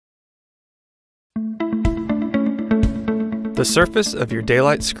The surface of your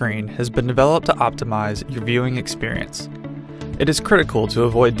Da-Lite screen has been developed to optimize your viewing experience. It is critical to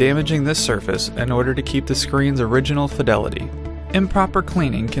avoid damaging this surface in order to keep the screen's original fidelity. Improper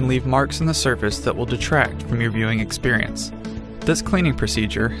cleaning can leave marks in the surface that will detract from your viewing experience. This cleaning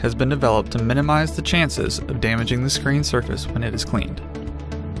procedure has been developed to minimize the chances of damaging the screen surface when it is cleaned.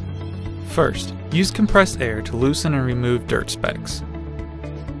 First, use compressed air to loosen and remove dirt specks.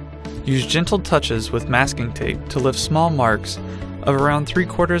 Use gentle touches with masking tape to lift small marks of around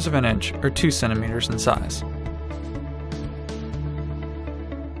 3/4 of an inch or 2 centimeters in size.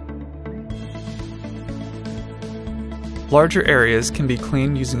 Larger areas can be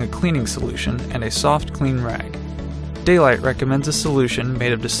cleaned using a cleaning solution and a soft clean rag. Da-Lite recommends a solution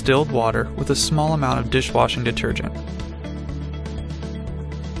made of distilled water with a small amount of dishwashing detergent.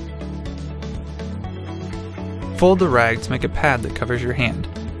 Fold the rag to make a pad that covers your hand.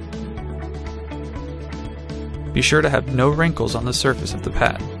 Be sure to have no wrinkles on the surface of the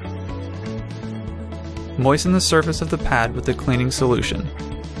pad. Moisten the surface of the pad with the cleaning solution.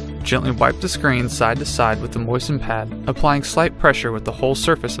 Gently wipe the screen side to side with the moistened pad, applying slight pressure with the whole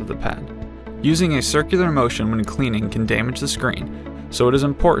surface of the pad. Using a circular motion when cleaning can damage the screen, so it is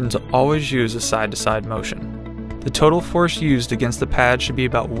important to always use a side-to-side motion. The total force used against the pad should be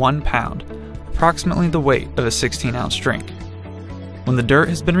about 1 pound, approximately the weight of a 16-ounce drink. When the dirt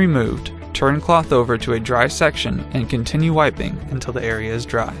has been removed, turn cloth over to a dry section and continue wiping until the area is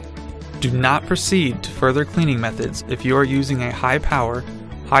dry. Do not proceed to further cleaning methods if you are using a high-power,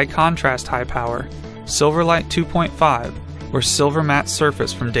 high-contrast high-power, Silverlight 2.5, or silver matte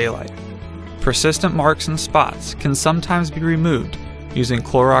surface from Da-Lite. Persistent marks and spots can sometimes be removed using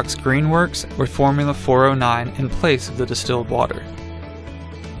Clorox Greenworks or Formula 409 in place of the distilled water.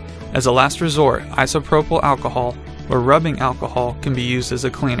 As a last resort, isopropyl alcohol or rubbing alcohol can be used as a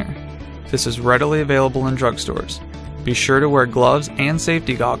cleaner. This is readily available in drugstores. Be sure to wear gloves and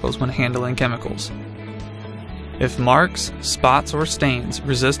safety goggles when handling chemicals. If marks, spots, or stains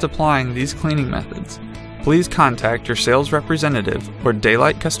resist applying these cleaning methods, please contact your sales representative or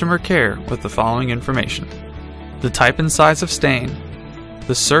Da-Lite customer care with the following information: the type and size of stain,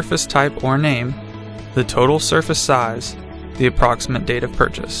 the surface type or name, the total surface size, the approximate date of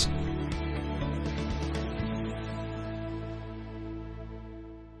purchase.